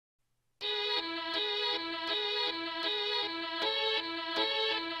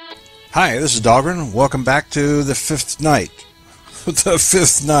Hi, this is Dahlgren. Welcome back to the fifth night. The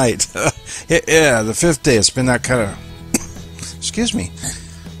fifth night. Yeah, the fifth day. It's been that kind of, excuse me,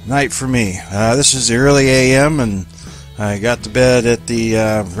 night for me. This is the early AM, and I got to bed at the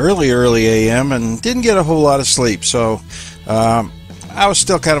early AM and didn't get a whole lot of sleep. So I was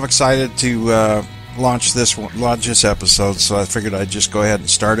still kind of excited to launch this episode, so I figured I'd just go ahead and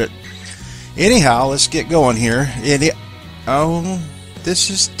start it. Anyhow, let's get going here. Oh,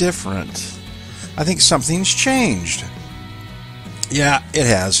 this is different. I think something's changed. Yeah, it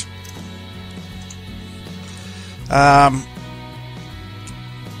has.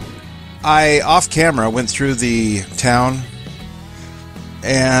 I, off camera, went through the town,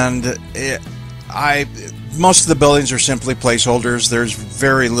 and most of the buildings are simply placeholders. There's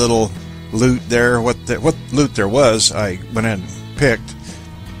very little loot there. What loot there was, I went in and picked.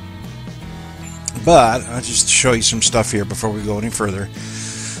 But I'll just show you some stuff here before we go any further.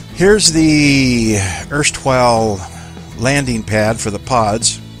 Here's the erstwhile landing pad for the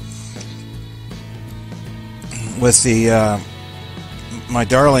pods. With the my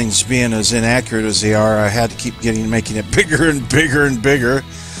darlings being as inaccurate as they are, I had to keep making it bigger and bigger and bigger.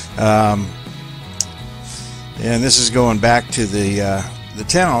 And this is going back to the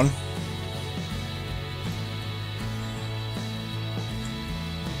town.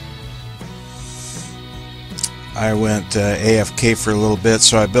 I went AFK for a little bit,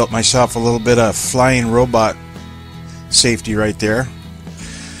 so I built myself a little bit of flying robot safety right there.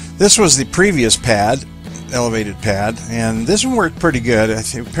 This was the previous pad, elevated pad, and this one worked pretty good. I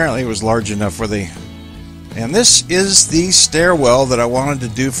think apparently it was large enough where they... And this is the stairwell that I wanted to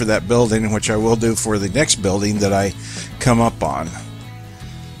do for that building, which I will do for the next building that I come up on.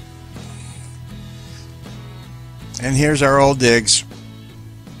 And here's our old digs.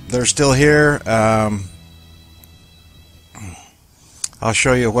 They're still here. I'll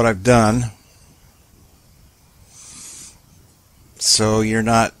show you what I've done so you're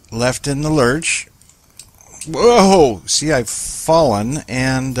not left in the lurch. Whoa! See, I've fallen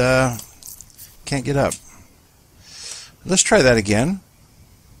and can't get up. Let's try that again.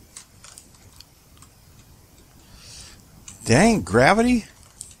 Dang, gravity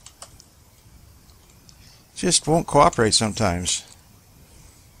just won't cooperate sometimes.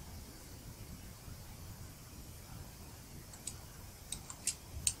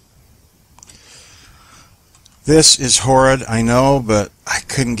 This is horrid, I know, but I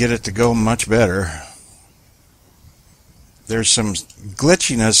couldn't get it to go much better. There's some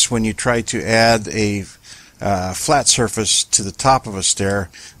glitchiness when you try to add a flat surface to the top of a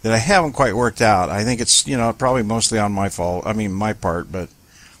stair that I haven't quite worked out. I think it's, probably mostly on my fault. I mean, my part, but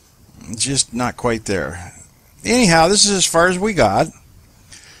just not quite there. Anyhow, this is as far as we got.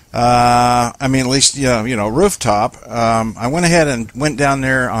 I mean, at least, rooftop. I went ahead and went down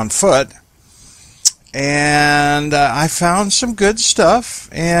there on foot. And I found some good stuff,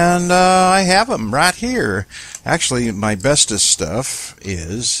 and I have them right here. Actually, my bestest stuff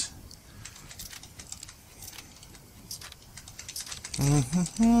is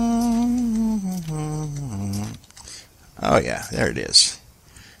oh yeah, there it is.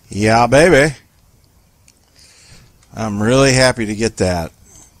 Yeah, baby. I'm really happy to get that.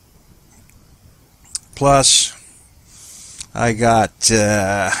 Plus, I got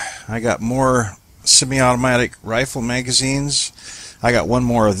more semi-automatic rifle magazines. I got one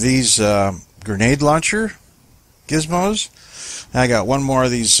more of these grenade launcher gizmos. I got one more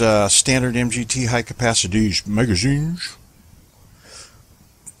of these standard MGT high capacity magazines.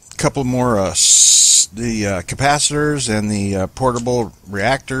 A couple more the capacitors and the portable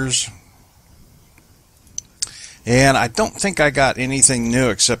reactors. And I don't think I got anything new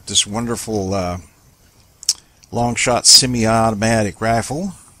except this wonderful long shot semi-automatic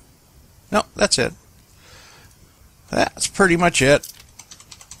rifle. No, that's it. That's pretty much it.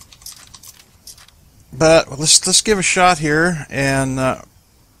 But let's give a shot here, and well,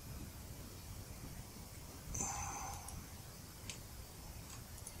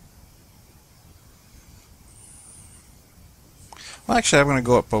 actually, I'm going to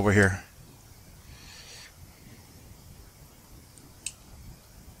go up over here.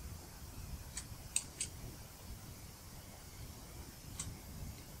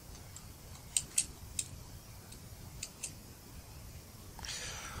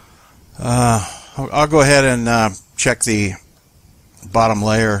 I'll go ahead and check the bottom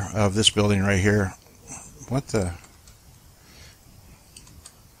layer of this building right here. What the?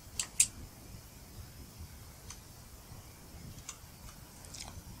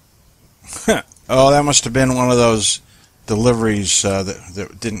 Oh, that must have been one of those deliveries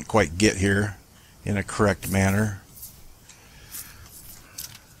that didn't quite get here in a correct manner.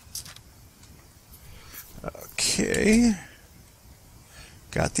 Okay.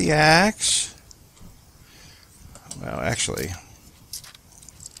 Got the axe. Well, actually.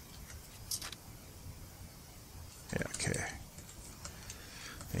 Yeah, okay.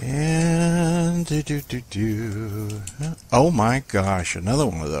 And oh my gosh, another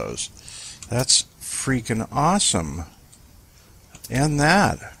one of those. That's freaking awesome. And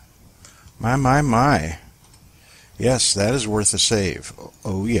that. My. Yes, that is worth a save.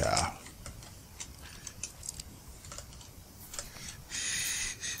 Oh yeah.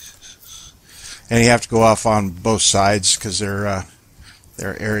 And you have to go off on both sides because there are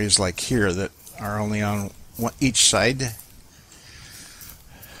areas like here that are only on each side.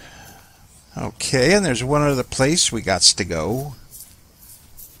 Okay, and there's one other place we got to go.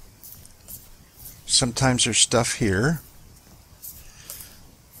 Sometimes there's stuff here.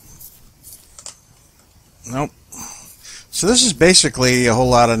 Nope. So this is basically a whole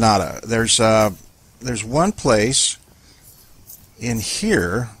lot of nada. There's one place in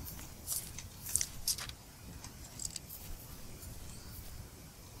here.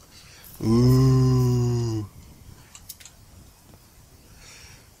 Ooh.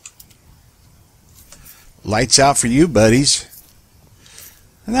 Lights out for you, buddies.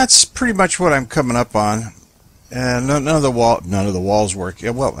 And that's pretty much what I'm coming up on. And none of the walls work. Yeah,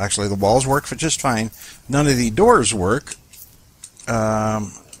 well, actually, the walls work for just fine. None of the doors work,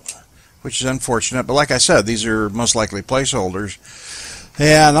 which is unfortunate. But like I said, these are most likely placeholders,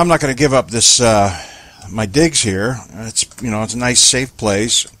 and I'm not going to give up this my digs here. It's it's a nice, safe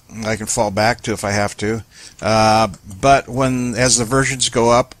place. I can fall back to if I have to. But as the versions go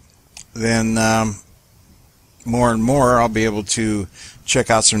up, then more and more I'll be able to check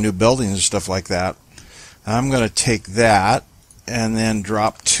out some new buildings and stuff like that. I'm going to take that and then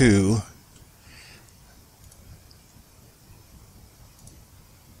drop 2.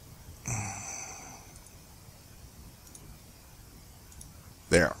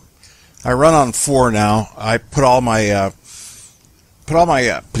 There. I run on 4 now. I put all my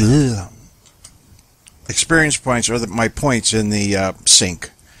experience points, or my points, in the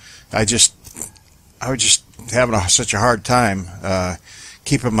sink. I was just having such a hard time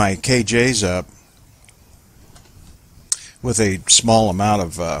keeping my KJs up with a small amount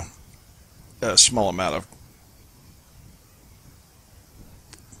of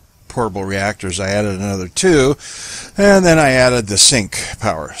portable reactors. I added another 2, and then I added the sink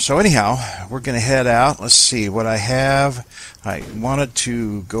power. So anyhow, we're going to head out. Let's see what I have. I wanted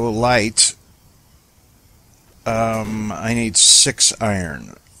to go light. I need 6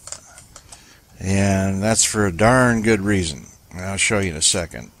 iron, and that's for a darn good reason. I'll show you in a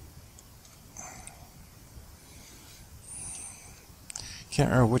second. Can't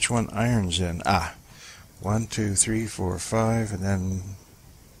remember which one iron's in. 1, 2, 3, 4, 5, and then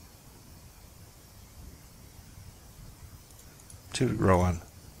 2 to grow on.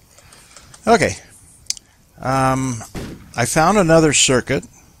 Okay. I found another circuit.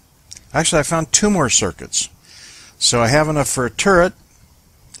 Actually, I found 2 more circuits. So I have enough for a turret,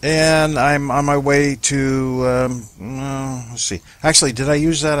 and I'm on my way to, let's see. Actually, did I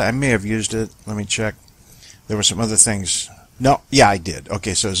use that? I may have used it. Let me check. There were some other things. No, yeah, I did.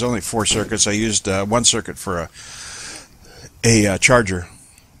 Okay, so there's only 4 circuits. I used 1 circuit for a charger.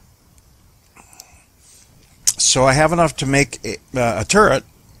 So I have enough to make a turret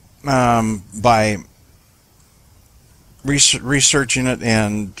by researching it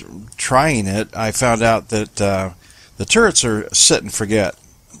and trying it. I found out that the turrets are set and forget.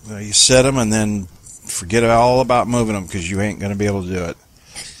 You set them and then forget all about moving them because you ain't going to be able to do it.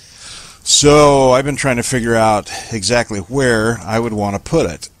 So I've been trying to figure out exactly where I would want to put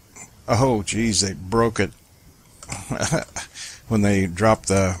it. Oh, geez, they broke it. When they dropped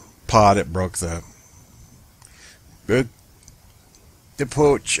the pod, it broke the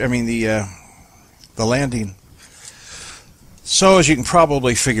landing. So as you can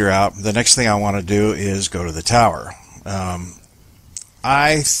probably figure out, the next thing I want to do is go to the tower.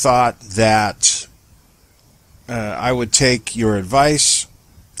 I thought that I would take your advice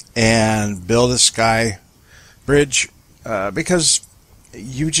and build a sky bridge because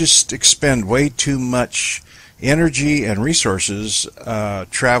you just expend way too much energy and resources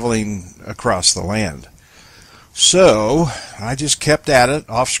traveling across the land. So I just kept at it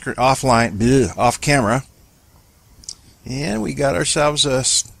off camera, and we got ourselves a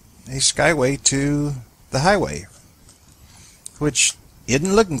skyway to the highway, which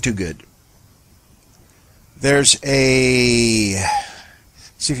isn't looking too good. There's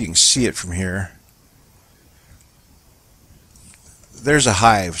see if you can see it from here. There's a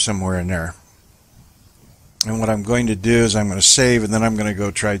hive somewhere in there. And what I'm going to do is I'm going to save, and then I'm going to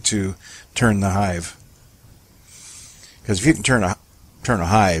go try to turn the hive. Because if you can turn a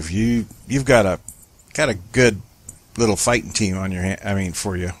hive, you've got a good little fighting team on your hand. I mean,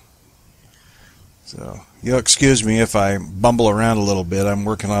 for you. So you'll excuse me if I bumble around a little bit. I'm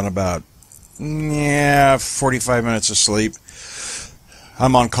working on about 45 minutes of sleep.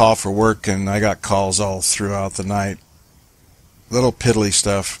 I'm on call for work, and I got calls all throughout the night. Little piddly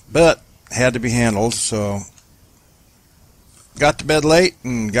stuff, but had to be handled. So got to bed late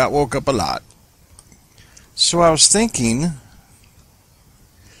and woke up a lot. So I was thinking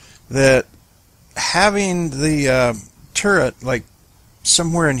that having the turret like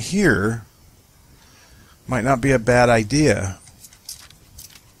somewhere in here might not be a bad idea.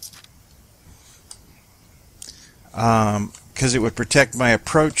 Because it would protect my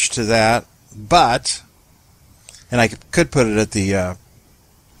approach to that, and I could put it at the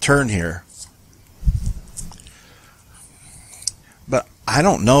turn here. But I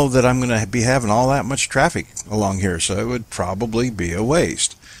don't know that I'm going to be having all that much traffic along here, so it would probably be a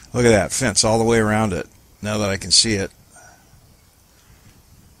waste. Look at that fence all the way around it, now that I can see it.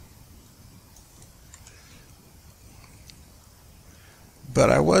 But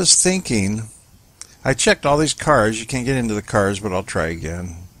I was thinking, I checked all these cars. You can't get into the cars, but I'll try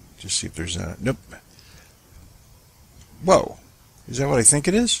again. Just see if there's a... Nope. Whoa. Is that what I think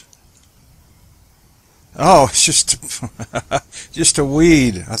it is? Oh, it's just a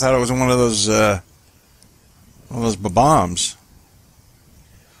weed. I thought it was one of those bombs.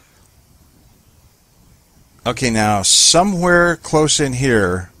 Okay, now somewhere close in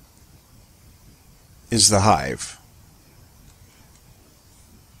here is the hive.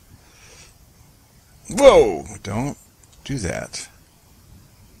 Whoa! Don't do that.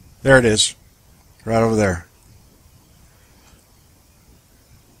 There it is. Right over there.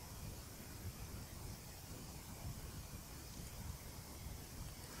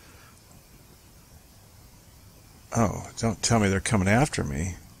 Oh, don't tell me they're coming after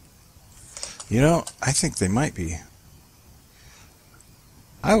me. You know, I think they might be.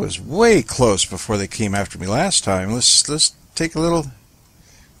 I was way close before they came after me last time. Let's take a little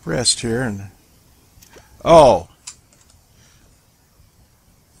rest here and... Oh,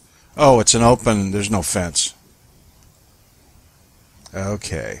 it's an open, there's no fence.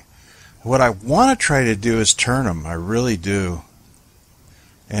 Okay. What I want to try to do is turn them. I really do.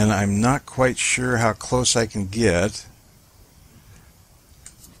 And I'm not quite sure how close I can get.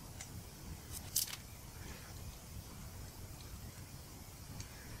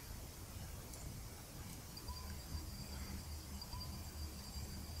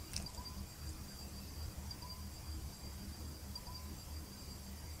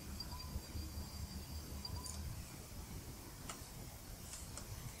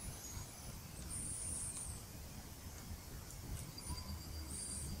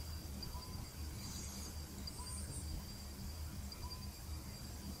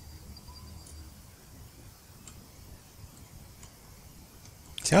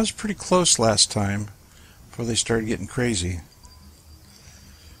 See, I was pretty close last time before they started getting crazy.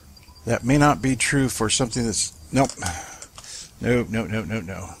 That may not be true for something that's... Nope. Nope, nope, nope, nope,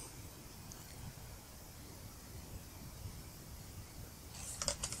 no.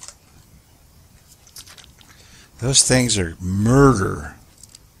 Those things are murder.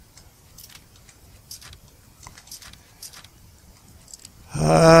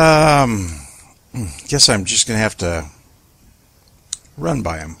 Guess I'm just going to have to run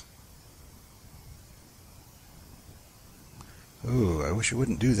by him. Ooh, I wish it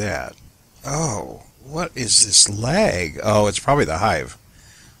wouldn't do that. Oh, what is this lag? Oh, it's probably the hive.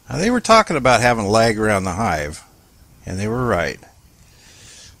 Now, they were talking about having lag around the hive, and they were right.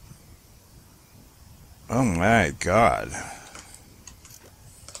 Oh my God.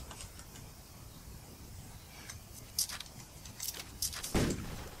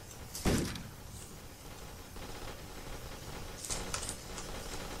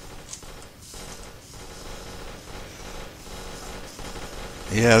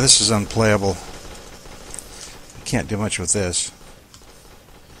 Yeah, this is unplayable. I can't do much with this.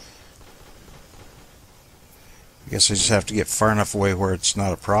 I guess I just have to get far enough away where it's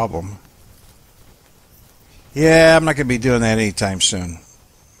not a problem. Yeah, I'm not going to be doing that anytime soon.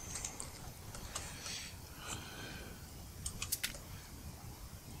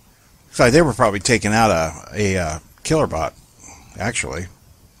 So they were probably taking out a killer bot, actually.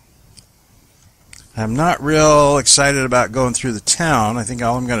 I'm not real excited about going through the town. I think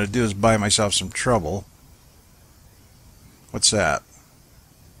all I'm going to do is buy myself some trouble. What's that?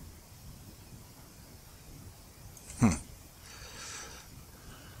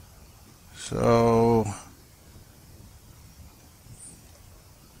 So...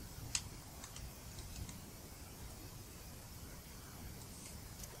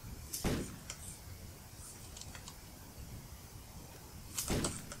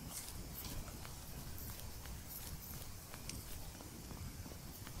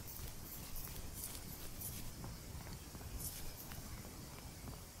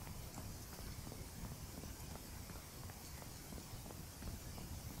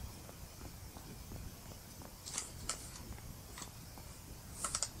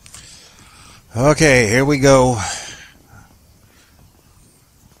 Okay, here we go.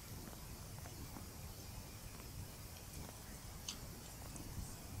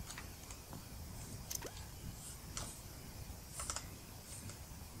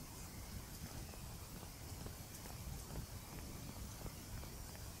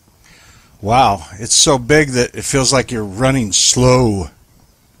 Wow, it's so big that it feels like you're running slow.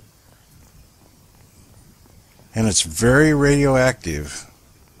 And it's very radioactive.